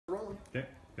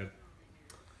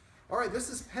All right, this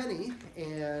is Penny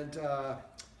and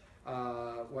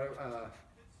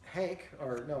Hank,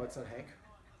 or no, it's not Hank.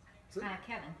 Is it?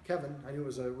 Kevin. Kevin, I knew it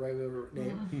was a regular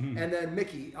name. And then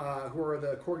Micky, who are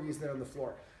the corgis there on the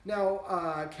floor.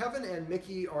 Now, Kevin and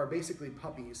Micky are basically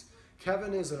puppies.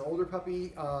 Kevin is an older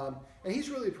puppy, and he's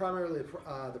really primarily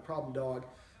the problem dog.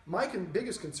 My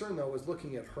biggest concern, though, was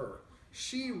looking at her.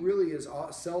 She really is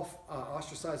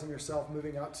ostracizing herself,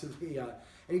 moving out to the, and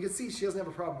you can see she doesn't have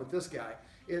a problem with this guy.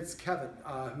 It's Kevin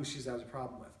who she has a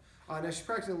problem with. Now she's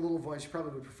practicing a little voice. She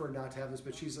probably would prefer not to have this,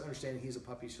 but she's understanding he's a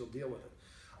puppy. She'll deal with it.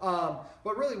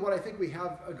 But really what I think we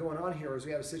have going on here is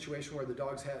we have a situation where the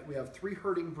dogs we have 3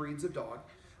 herding breeds of dog.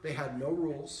 They had no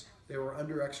rules. They were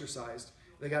under-exercised.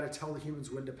 They got to tell the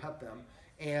humans when to pet them.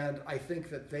 And I think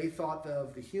that they thought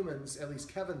of the humans, at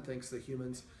least Kevin thinks the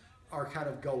humans are kind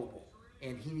of gullible.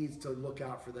 And he needs to look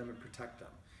out for them and protect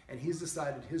them. And he's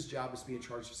decided his job is to be in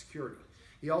charge of security.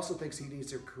 He also thinks he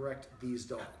needs to correct these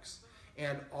dogs.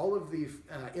 And all of the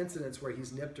incidents where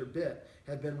he's nipped or bit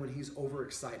have been when he's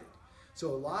overexcited.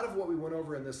 So a lot of what we went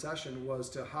over in this session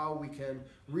was to how we can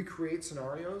recreate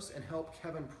scenarios and help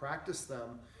Kevin practice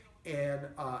them in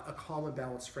a calm and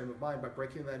balanced frame of mind by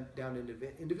breaking them down into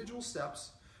individual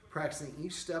steps, practicing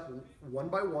each step one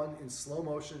by one in slow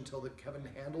motion until Kevin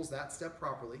handles that step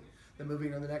properly, then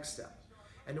moving on to the next step.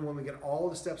 And then when we get all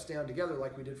the steps down together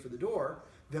like we did for the door,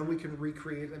 then we can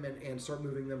recreate them and start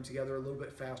moving them together a little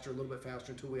bit faster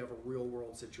until we have a real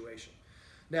world situation.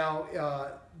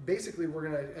 Now, basically we're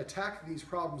going to attack these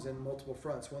problems in multiple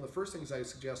fronts. One of the first things I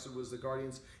suggested was the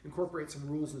Guardians incorporate some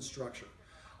rules and structure.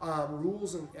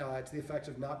 Rules to the effect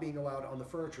of not being allowed on the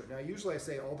furniture. Now, usually I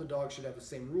say all the dogs should have the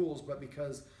same rules, but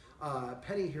because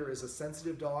Penny here is a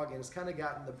sensitive dog and has kind of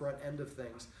gotten the brunt end of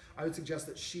things, I would suggest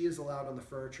that she is allowed on the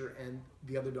furniture and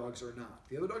the other dogs are not.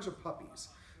 The other dogs are puppies.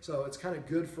 So it's kind of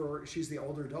good she's the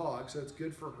older dog, so it's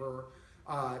good for her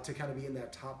to kind of be in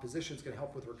that top position. It's going to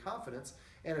help with her confidence.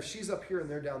 And if she's up here and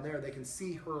they're down there, they can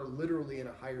see her literally in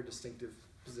a higher distinctive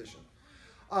position.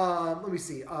 Let me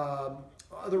see.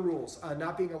 Other rules.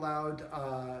 Not being allowed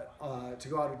to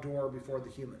go out a door before the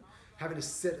human. Having to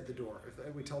sit at the door.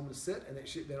 If we tell them to sit and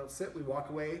they don't sit, we walk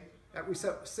away. We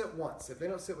sit once. If they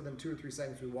don't sit within 2 or 3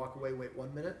 seconds, we walk away, wait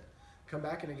 1 minute, come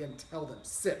back and again tell them,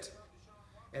 sit.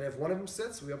 And if one of them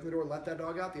sits, we open the door, let that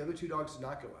dog out. The other 2 dogs do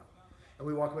not go out. And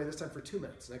we walk away this time for 2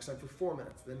 minutes, next time for 4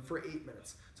 minutes, then for 8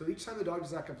 minutes. So each time the dog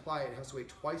does not comply, it has to wait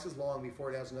twice as long before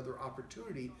it has another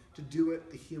opportunity to do it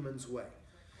the human's way.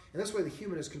 And this way the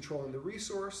human is controlling the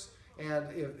resource, and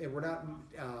if we're not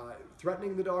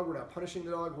threatening the dog, we're not punishing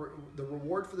the dog. The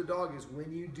reward for the dog is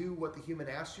when you do what the human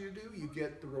asks you to do, you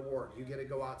get the reward. You get to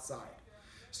go outside.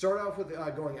 Start off with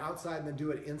going outside and then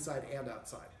do it inside and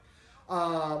outside.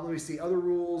 Let me see, other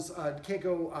rules. Can't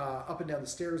go up and down the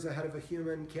stairs ahead of a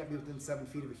human, can't be within 7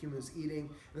 feet of a human who's eating,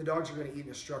 and the dogs are going to eat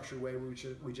in a structured way, which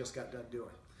we just got done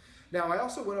doing. Now, I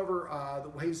also went over the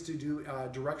ways to do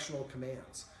directional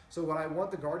commands. So what I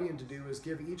want the Guardian to do is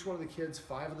give each one of the kids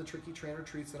 5 of the tricky trainer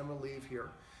treats that I'm going to leave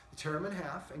here, tear them in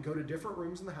half, and go to different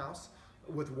rooms in the house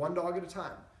with 1 dog at a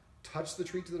time. Touch the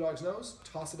treat to the dog's nose,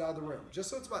 toss it out of the room, just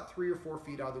so it's about 3 or 4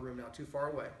 feet out of the room, not too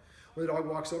far away. When the dog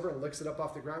walks over and licks it up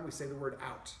off the ground, we say the word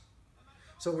out.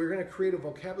 So we're going to create a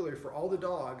vocabulary for all the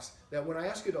dogs that when I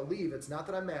ask you to leave, it's not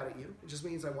that I'm mad at you. It just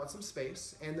means I want some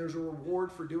space, and there's a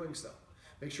reward for doing so.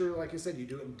 Make sure, like I said, you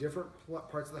do it in different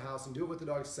parts of the house and do it with the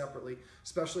dogs separately,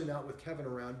 especially not with Kevin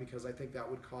around, because I think that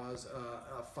would cause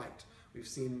a fight. We've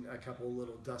seen a couple of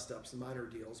little dust-ups and minor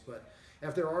deals, but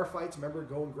if there are fights, remember,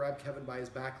 go and grab Kevin by his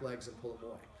back legs and pull him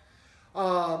away.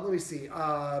 Let me see,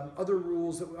 other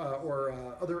rules or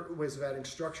other ways of adding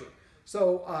structure.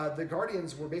 So the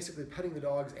Guardians were basically petting the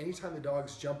dogs anytime the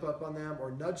dogs jump up on them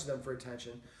or nudge them for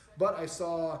attention. But I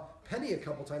saw Penny a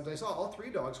couple times. I saw all 3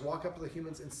 dogs walk up to the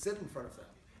humans and sit in front of them.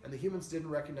 And the humans didn't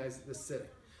recognize this sitting.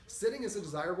 Sitting is a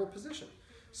desirable position.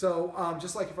 So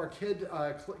just like if our kid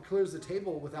clears the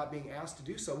table without being asked to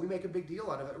do so, we make a big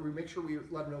deal out of it. We make sure we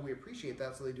let them know we appreciate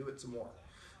that so they do it some more.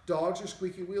 Dogs are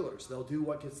squeaky wheelers. They'll do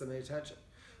what gets them the attention.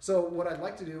 So what I'd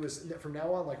like to do is, from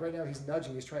now on, like right now he's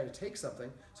nudging, he's trying to take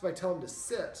something. So if I tell him to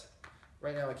sit,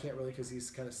 right now I can't really because he's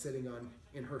kind of sitting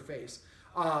in her face.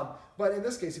 But in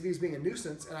this case, if he's being a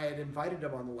nuisance and I had invited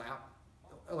him on the lap,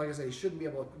 like I said, he shouldn't be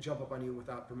able to jump up on you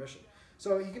without permission.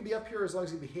 So he can be up here as long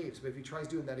as he behaves. But if he tries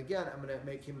doing that again, I'm going to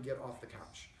make him get off the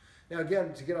couch. Now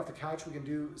again, to get off the couch, we can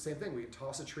do the same thing. We can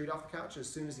toss a treat off the couch. As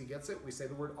soon as he gets it, we say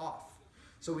the word off.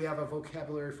 So we have a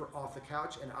vocabulary for off the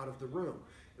couch and out of the room.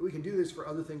 We can do this for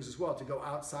other things as well. To go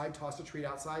outside, toss a treat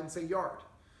outside and say yard.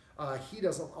 He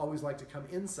doesn't always like to come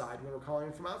inside when we're calling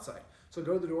him from outside. So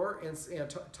go to the door and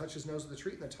touch his nose with the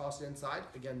treat and then toss it inside.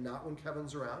 Again, not when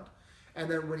Kevin's around. And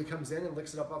then when he comes in and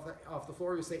licks it up off the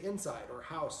floor, you say inside or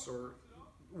house or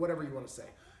whatever you want to say.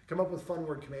 Come up with fun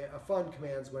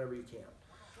commands whenever you can.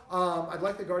 I'd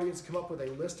like the guardians to come up with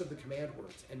a list of the command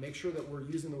words and make sure that we're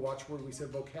using the watchword. We said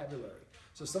vocabulary.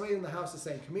 So somebody in the house is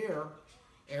saying, come here,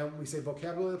 and we say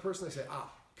vocabulary of the person, they say,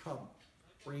 come.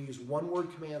 We're going to use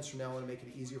one-word commands from now on to make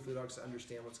it easier for the dogs to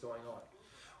understand what's going on.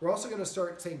 We're also going to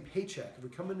start saying paycheck. If we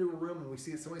come into a room and we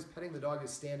see that somebody's petting, the dog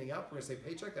is standing up, we're going to say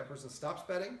paycheck. That person stops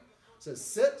petting, says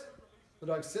sit. The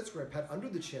dog sits. We're going to pet under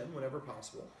the chin whenever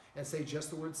possible and say just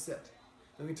the word sit.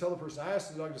 Then we can tell the person, I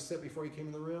asked the dog to sit before he came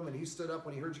in the room, and he stood up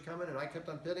when he heard you coming, and I kept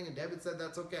on petting, and David said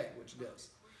that's okay, which it is.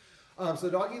 So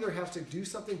the dog either has to do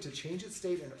something to change its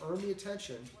state and earn the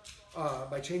attention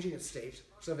by changing its state.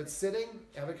 So if it's sitting,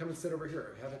 have it come and sit over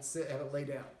here. Have it lay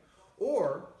down.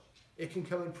 Or it can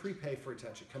come and prepay for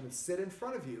attention. Come and sit in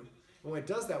front of you. And when it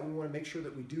does that, we want to make sure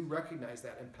that we do recognize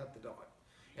that and pet the dog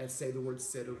and say the word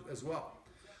sit as well.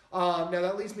 Now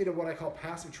that leads me to what I call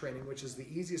passive training, which is the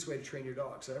easiest way to train your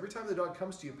dog. So every time the dog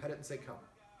comes to you, pet it and say come.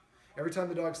 Every time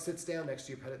the dog sits down next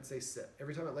to you, pet it and say sit.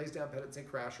 Every time it lays down, pet it and say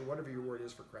crash, or whatever your word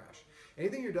is for crash.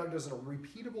 Anything your dog does on a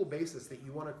repeatable basis that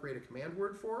you want to create a command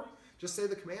word for, just say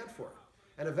the command for it.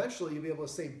 And eventually you'll be able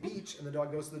to say beach and the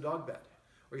dog goes to the dog bed.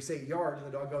 Or you say yard and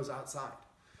the dog goes outside.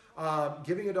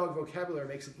 Giving a dog vocabulary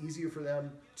makes it easier for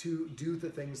them to do the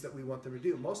things that we want them to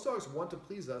do. Most dogs want to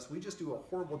please us. We just do a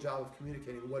horrible job of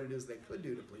communicating what it is they could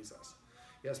do to please us.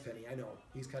 Yes, Penny, I know.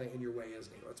 He's kind of in your way,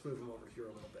 isn't he? Let's move him over here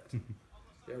a little bit.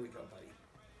 There we go, buddy.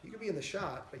 You can be in the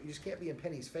shot, but you just can't be in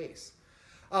Penny's face.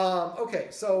 Okay,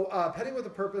 so petting with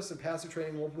a purpose and passive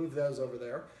training, we'll move those over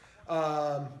there.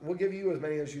 We'll give you as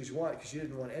many as you want because you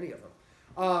didn't want any of them.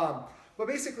 But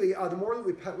basically, the more that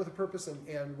we pet with a purpose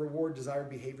and reward desired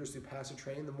behaviors through passive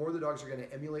training, the more the dogs are going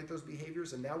to emulate those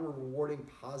behaviors, and now we're rewarding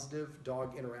positive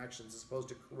dog interactions as opposed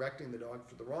to correcting the dog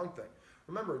for the wrong thing.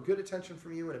 Remember, good attention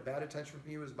from you and a bad attention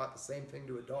from you is about the same thing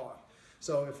to a dog.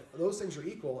 So if those things are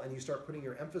equal and you start putting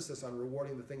your emphasis on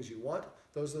rewarding the things you want,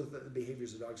 those are the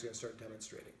behaviors the dog's going to start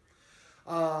demonstrating.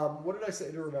 What did I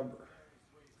say to remember?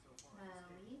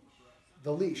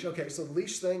 The leash. Okay, so the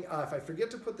leash thing, if I forget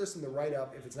to put this in the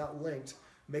write-up, if it's not linked,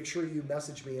 make sure you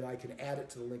message me and I can add it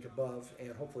to the link above,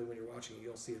 and hopefully when you're watching it,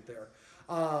 you'll see it there.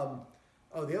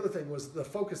 The other thing was the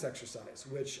focus exercise,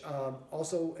 which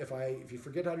also, if you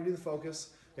forget how to do the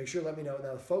focus, make sure to let me know.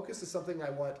 Now, the focus is something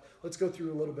I want. Let's go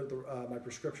through a little bit of my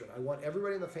prescription. I want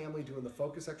everybody in the family doing the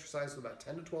focus exercise with about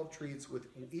 10 to 12 treats with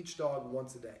each dog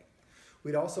once a day.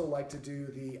 We'd also like to do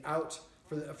the out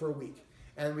for a week.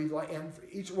 And for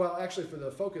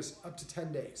the focus, up to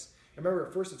 10 days. And remember,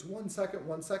 at first it's 1 second,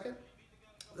 1 second.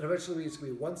 Then eventually it's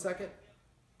going to be 1 second,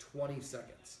 20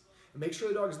 seconds. And make sure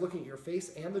the dog is looking at your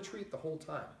face and the treat the whole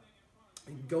time.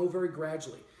 And go very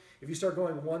gradually. If you start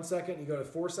going 1 second, you go to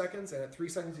 4 seconds, and at 3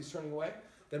 seconds he's turning away,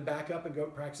 then back up and go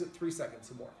practice it 3 seconds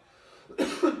some more.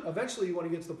 Eventually you want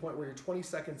to get to the point where you're 20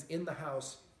 seconds in the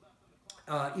house,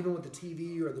 even with the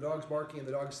TV or the dog's barking, and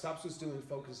the dog stops just doing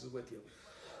focuses with you.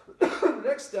 The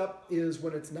next step is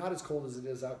when it's not as cold as it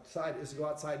is outside, is to go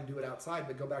outside and do it outside,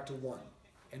 but go back to 1.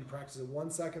 And practice it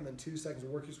 1 second, then 2 seconds,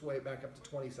 and work your way back up to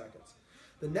 20 seconds.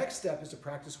 The next step is to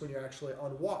practice when you're actually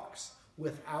on walks,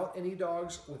 without any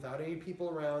dogs, without any people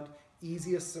around,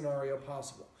 easiest scenario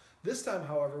possible. This time,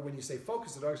 however, when you say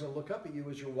focus, the dog's going to look up at you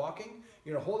as you're walking.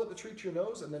 You're going to hold up the treat to your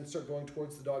nose and then start going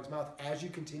towards the dog's mouth as you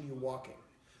continue walking.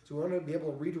 So we want to be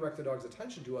able to redirect the dog's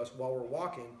attention to us while we're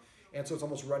walking. And so it's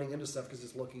almost running into stuff because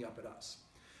it's looking up at us.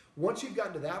 Once you've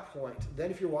gotten to that point,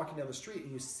 then if you're walking down the street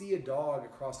and you see a dog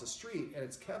across the street and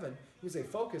it's Kevin, you say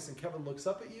focus and Kevin looks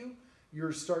up at you,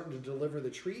 you're starting to deliver the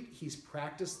treat. He's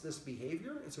practiced this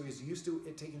behavior, and so he's used to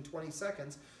it taking 20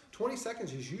 seconds. 20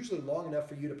 seconds is usually long enough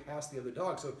for you to pass the other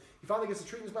dog. So he finally gets the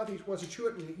treat in his mouth, he wants to chew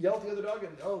it and yell at the other dog,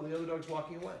 and oh, the other dog's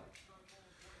walking away.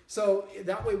 So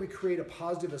that way we create a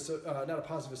positive, not a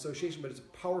positive association, but it's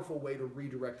a powerful way to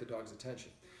redirect the dog's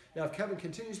attention. Now, if Kevin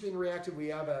continues being reactive, we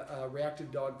have a reactive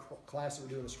dog class that we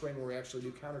do in the spring where we actually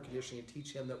do counter conditioning and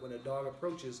teach him that when a dog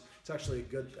approaches, it's actually a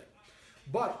good thing.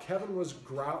 But Kevin was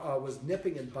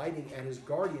nipping and biting at his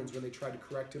guardians when they tried to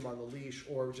correct him on the leash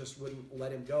or just wouldn't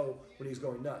let him go when he's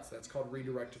going nuts. That's called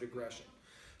redirected aggression.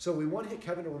 So we want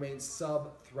Kevin to remain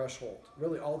sub-threshold,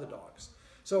 really all the dogs.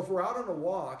 So if we're out on a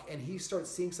walk and he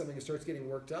starts seeing something and starts getting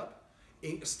worked up,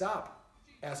 stop.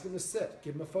 Ask him to sit.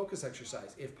 Give him a focus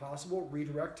exercise. If possible,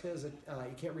 redirect his. You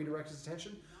can't redirect his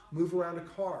attention. Move around a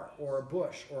car or a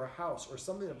bush or a house or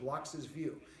something that blocks his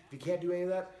view. If you can't do any of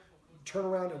that, turn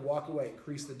around and walk away.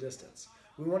 Increase the distance.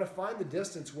 We want to find the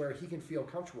distance where he can feel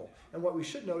comfortable. And what we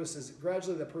should notice is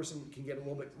gradually the person can get a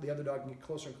little bit, the other dog can get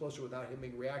closer and closer without him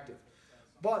being reactive.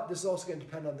 But this is also going to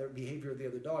depend on the behavior of the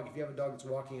other dog. If you have a dog that's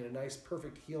walking in a nice,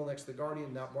 perfect heel next to the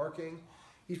guardian, not barking,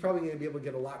 he's probably going to be able to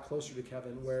get a lot closer to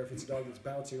Kevin, where if it's a dog that's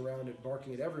bouncing around and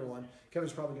barking at everyone,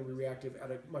 Kevin's probably going to be reactive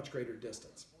at a much greater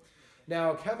distance.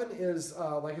 Now, Kevin is,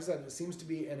 like I said, it seems to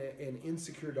be an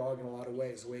insecure dog in a lot of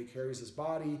ways. The way he carries his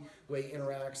body, the way he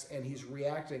interacts, and he's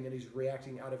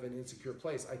reacting out of an insecure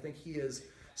place. I think he is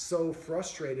so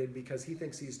frustrated because he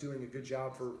thinks he's doing a good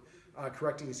job for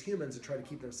correcting his humans and trying to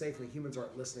keep them safe, and the humans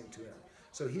aren't listening to him.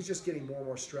 So he's just getting more and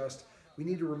more stressed. We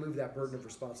need to remove that burden of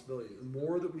responsibility. The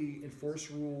more that we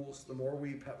enforce rules, the more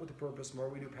we pet with a purpose, the more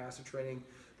we do passive training,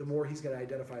 the more he's going to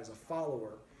identify as a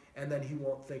follower. And then he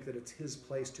won't think that it's his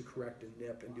place to correct and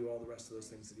nip and do all the rest of those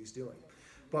things that he's doing.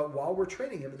 But while we're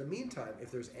training him in the meantime, if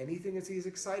there's anything that he's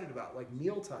excited about, like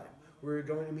mealtime, we're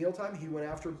going to mealtime, he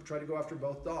tried to go after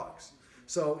both dogs.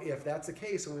 So if that's the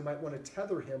case, and we might want to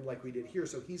tether him like we did here,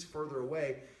 so he's further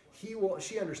away,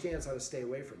 she understands how to stay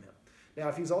away from him. Now,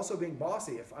 if he's also being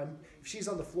bossy, if she's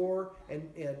on the floor and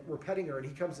we're petting her and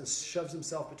he comes and shoves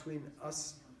himself between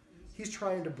us, he's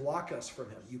trying to block us from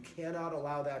him. You cannot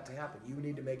allow that to happen. You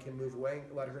need to make him move away,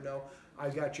 let her know,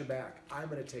 I've got your back. I'm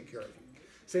going to take care of you.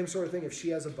 Same sort of thing if she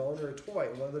has a bone or a toy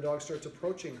and one of the dogs starts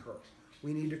approaching her.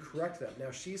 We need to correct them.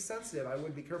 Now, she's sensitive. I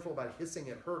would be careful about hissing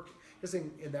at her,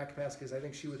 hissing in that capacity because I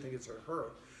think she would think it's her.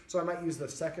 So I might use the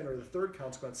second or the third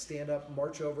consequence, stand up,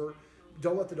 march over,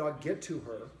 don't let the dog get to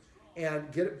her,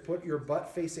 and put your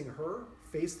butt facing her,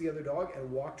 face the other dog, and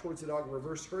walk towards the dog,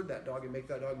 reverse herd that dog, and make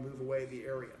that dog move away the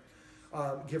area.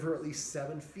 Give her at least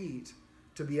 7 feet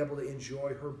to be able to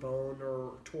enjoy her bone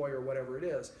or toy or whatever it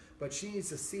is. But she needs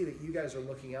to see that you guys are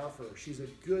looking out for her. She's a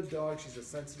good dog. She's a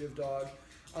sensitive dog.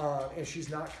 And she's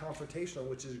not confrontational,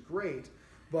 which is great.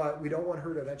 But we don't want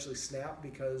her to eventually snap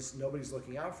because nobody's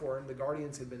looking out for her. And the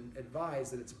guardians have been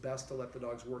advised that it's best to let the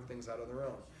dogs work things out on their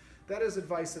own. That is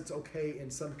advice that's okay in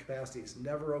some capacities.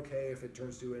 Never okay if it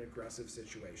turns to an aggressive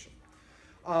situation.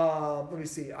 Let me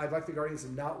see. I'd like the guardians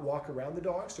to not walk around the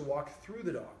dogs, to walk through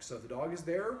the dogs. So if the dog is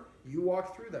there, you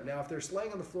walk through them. Now, if they're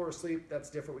laying on the floor asleep, that's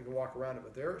different. We can walk around it.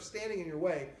 But they're standing in your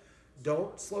way.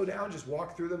 Don't slow down. Just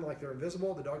walk through them like they're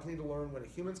invisible. The dogs need to learn when a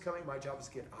human's coming. My job is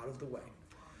to get out of the way.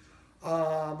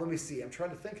 Let me see. I'm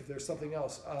trying to think if there's something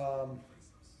else. I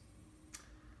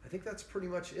think that's pretty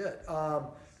much it.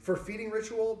 For feeding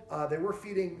ritual, they were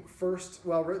feeding first.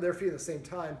 Well, they're feeding at the same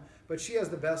time. But she has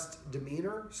the best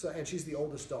demeanor, and she's the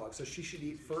oldest dog, so she should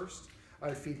eat first. I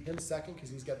would feed him second because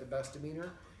he's got the best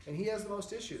demeanor. And he has the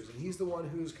most issues, and he's the one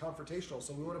who's confrontational.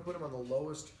 So we want to put him on the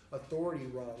lowest authority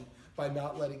rung by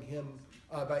not letting him,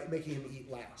 by making him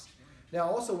eat last. Now,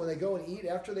 also, when they go and eat,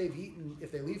 after they've eaten, if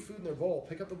they leave food in their bowl,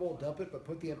 pick up the bowl, dump it, but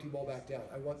put the empty bowl back down.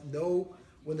 I want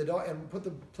when the dog, and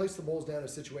place the bowls down in a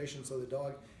situation so the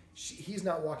dog, he's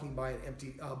not walking by an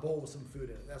empty bowl with some food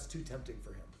in it. That's too tempting for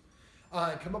him.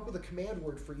 Come up with a command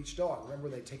word for each dog. Remember,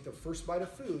 they take their first bite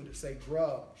of food, say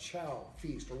grub, chow,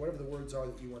 feast, or whatever the words are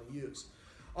that you want to use.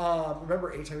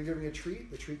 Remember, anytime you're giving a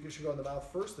treat, the treat should go in the mouth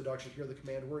first. The dog should hear the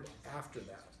command word after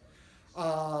that.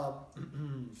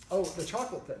 The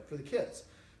chocolate thing for the kids.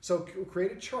 So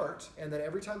create a chart, and then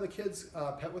every time the kids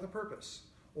pet with a purpose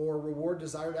or reward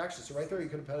desired action. So right there, you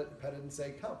can pet it and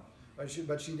say, come.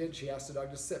 But she did. She asked the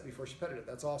dog to sit before she petted it.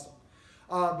 That's awesome.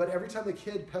 But every time the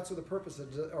kid pets with a purpose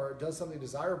or does something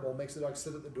desirable, makes the dog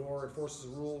sit at the door, enforces a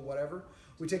rule, whatever,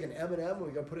 we take an M&M and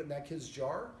we go put it in that kid's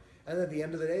jar. And then at the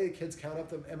end of the day, the kids count up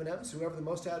the M&Ms. Whoever the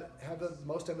most have the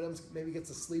most M&Ms maybe gets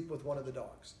to sleep with one of the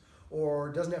dogs, or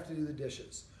doesn't have to do the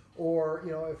dishes. Or,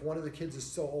 if one of the kids is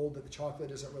so old that the chocolate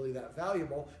isn't really that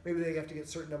valuable, maybe they have to get a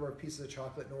certain number of pieces of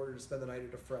chocolate in order to spend the night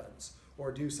at a friend's,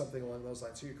 or do something along those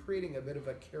lines. So you're creating a bit of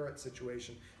a carrot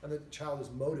situation, and the child is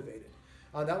motivated.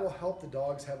 That will help the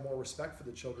dogs have more respect for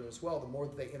the children as well, the more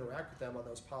that they interact with them on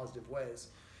those positive ways.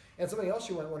 And something else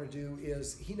you might want to do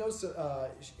is,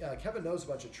 Kevin knows a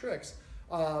bunch of tricks,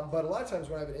 but a lot of times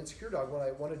when I have an insecure dog, what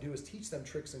I want to do is teach them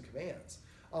tricks and commands.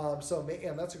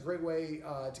 And that's a great way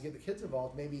to get the kids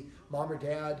involved. Maybe mom or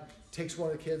dad takes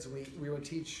one of the kids and we would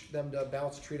teach them to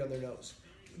bounce a treat on their nose.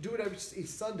 Do it each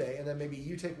Sunday, and then maybe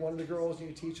you take one of the girls and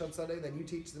you teach on Sunday, then you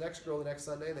teach the next girl the next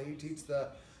Sunday, and then you teach the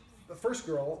first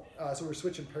girl. So we're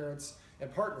switching parents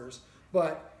and partners.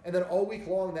 And then all week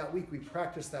long that week we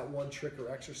practice that one trick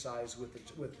or exercise with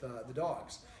the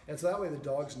dogs. And so that way the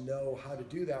dogs know how to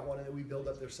do that one, and then we build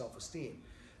up their self-esteem.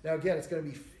 Now again, it's going to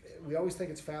be, we always think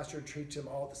it's faster to treat them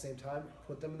all at the same time.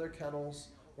 Put them in their kennels,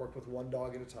 work with one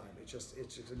dog at a time. It's just going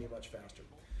to be much faster.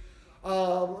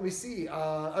 Let me see.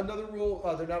 Another rule,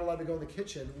 they're not allowed to go in the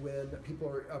kitchen when people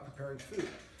are preparing food.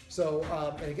 So,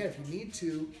 and again, if you need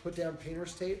to, put down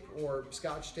painter's tape or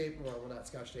scotch tape, well, not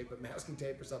scotch tape, but masking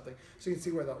tape or something, so you can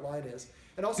see where that line is.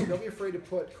 And also, don't be afraid to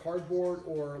put cardboard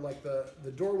or like the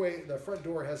doorway, the front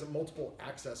door has multiple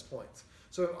access points.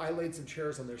 So I laid some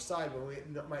chairs on their side, but we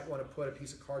might want to put a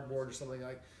piece of cardboard or something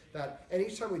like that. And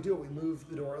each time we do it, we move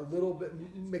the door a little bit,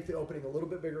 make the opening a little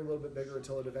bit bigger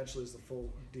until it eventually is the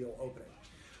full deal opening.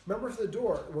 Remember for the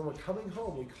door, when we're coming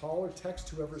home, we call or text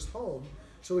whoever's home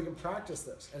so we can practice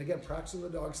this. And again, practicing the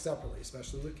dogs separately,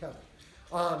 especially with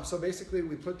Kevin. So basically,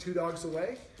 we put 2 dogs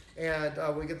away, and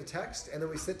we get the text, and then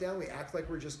we sit down, we act like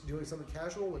we're just doing something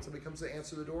casual. When somebody comes to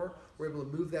answer the door, we're able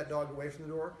to move that dog away from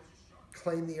the door,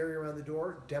 claim the area around the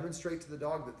door, demonstrate to the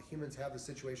dog that the humans have the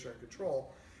situation under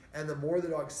control. And the more the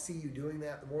dogs see you doing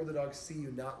that, the more the dogs see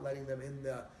you not letting them in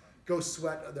the go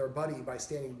sweat their buddy by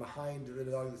standing behind the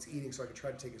dog that's eating so I can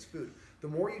try to take his food. The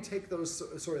more you take those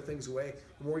sort of things away,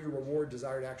 the more you reward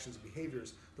desired actions and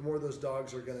behaviors, the more these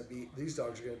dogs are going to be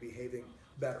behaving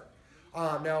better.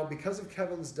 Now, because of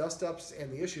Kevin's dust-ups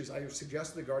and the issues, I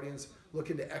suggested the guardians look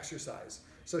into exercise.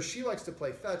 So she likes to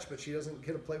play fetch, but she doesn't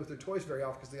get to play with her toys very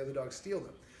often because the other dogs steal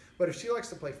them. But if she likes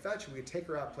to play fetch, we can take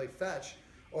her out and play fetch,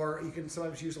 or you can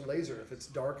sometimes use a laser. If it's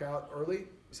dark out early,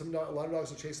 a lot of dogs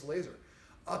will chase a laser.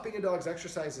 Upping a dog's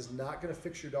exercise is not going to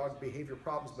fix your dog behavior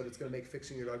problems, but it's going to make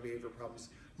fixing your dog behavior problems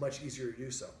much easier to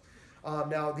do so.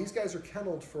 Now, these guys are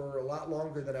kenneled for a lot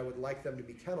longer than I would like them to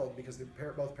be kenneled because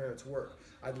both parents work.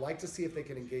 I'd like to see if they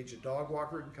can engage a dog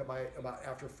walker and come by about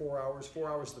after 4 hours. 4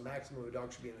 hours is the maximum a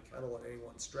dog should be in a kennel at any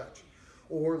one stretch.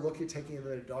 Or look at taking him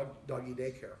to doggy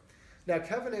daycare. Now,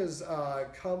 Kevin has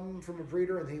come from a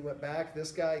breeder and he went back.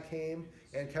 This guy came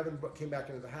and Kevin came back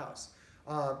into the house.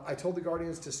 I told the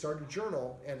guardians to start a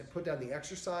journal and put down the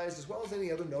exercise as well as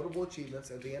any other notable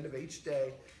achievements. At the end of each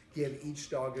day, give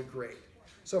each dog a grade.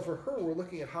 So for her, we're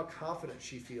looking at how confident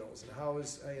she feels and how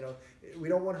is, we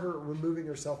don't want her removing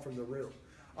herself from the room.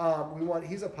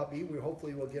 He's a puppy. We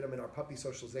hopefully will get him in our puppy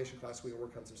socialization class. We can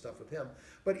work on some stuff with him.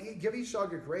 But give each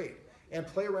dog a grade and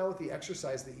play around with the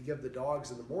exercise that you give the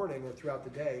dogs in the morning or throughout the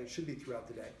day. It should be throughout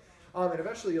the day. And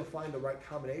eventually you'll find the right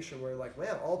combination where you're like,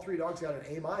 man, all 3 dogs got an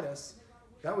A-.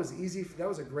 That was easy. That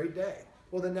was a great day.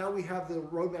 Well, then now we have the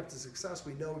roadmap to success.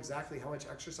 We know exactly how much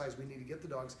exercise we need to get the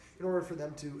dogs in order for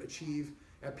them to achieve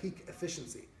at peak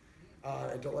efficiency.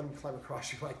 And don't let them climb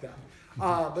across you like that.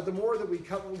 But the more that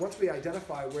once we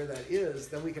identify where that is,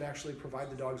 then we can actually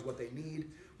provide the dogs what they need.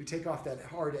 We take off that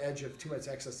hard edge of too much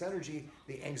excess energy,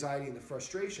 the anxiety and the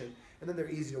frustration, and then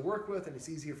they're easy to work with, and it's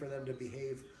easier for them to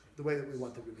behave the way that we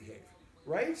want them to behave.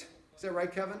 Right? Is that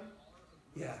right, Kevin?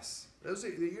 Yes.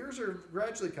 The years are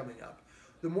gradually coming up.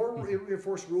 The more we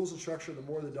enforce rules and structure, the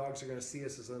more the dogs are going to see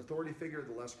us as an authority figure,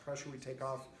 the less pressure we take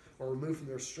off or remove from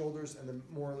their shoulders, and the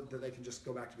more that they can just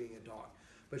go back to being a dog.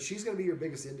 But she's going to be your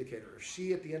biggest indicator. If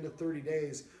she, at the end of 30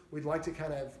 days, we'd like to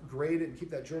kind of grade it and keep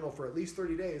that journal for at least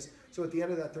 30 days, so at the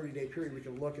end of that 30-day period, we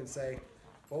can look and say,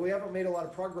 well, we haven't made a lot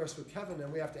of progress with Kevin,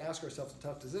 and we have to ask ourselves a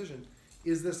tough decision.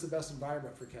 Is this the best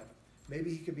environment for Kevin?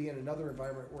 Maybe he could be in another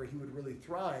environment where he would really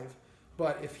thrive,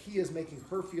 but if he is making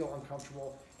her feel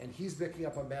uncomfortable and he's picking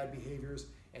up on bad behaviors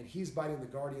and he's biting the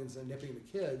guardians and nipping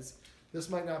the kids, this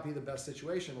might not be the best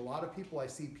situation. A lot of people, I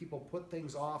see people put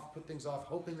things off,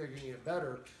 hoping they're going to get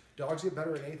better. Dogs get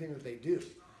better at anything that they do.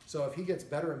 So if he gets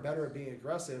better and better at being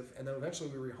aggressive, and then eventually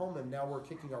we rehome him, now we're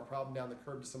kicking our problem down the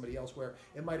curb to somebody else where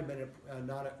it might have been a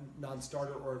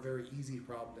non-starter or a very easy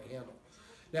problem to handle.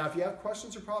 Now, if you have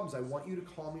questions or problems, I want you to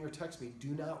call me or text me. Do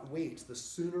not wait. The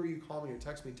sooner you call me or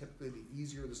text me, typically the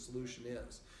easier the solution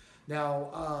is.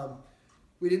 Now,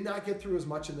 we did not get through as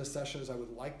much in this session as I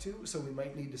would like to, so we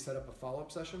might need to set up a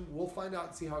follow-up session. We'll find out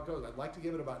and see how it goes. I'd like to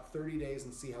give it about 30 days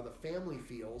and see how the family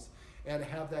feels and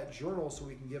have that journal so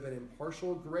we can give an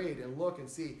impartial grade and look and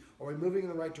see, are we moving in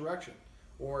the right direction?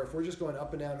 Or if we're just going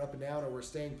up and down, or we're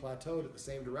staying plateaued at the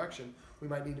same direction, we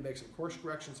might need to make some course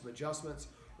corrections, some adjustments,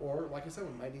 or like I said,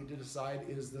 we might need to decide,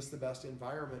 is this the best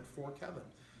environment for Kevin?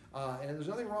 And there's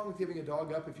nothing wrong with giving a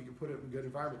dog up if you can put it in a good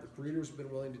environment. The breeder's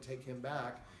been willing to take him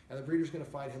back, and the breeder's going to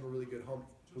find him a really good home.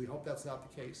 We hope that's not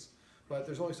the case. But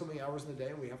there's only so many hours in the day,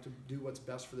 and we have to do what's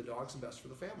best for the dogs and best for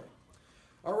the family.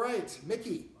 All right,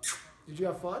 Mickey, did you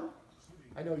have fun?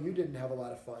 I know you didn't have a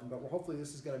lot of fun, but hopefully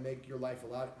this is going to make your life a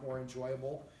lot more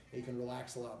enjoyable, and you can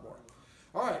relax a lot more.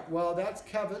 All right, well, that's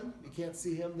Kevin. You can't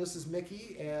see him. This is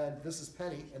Mickey, and this is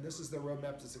Penny, and this is their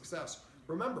roadmap to success.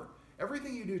 Remember,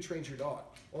 everything you do trains your dog.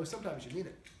 Only sometimes you need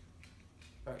it.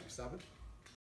 All right, you stop it.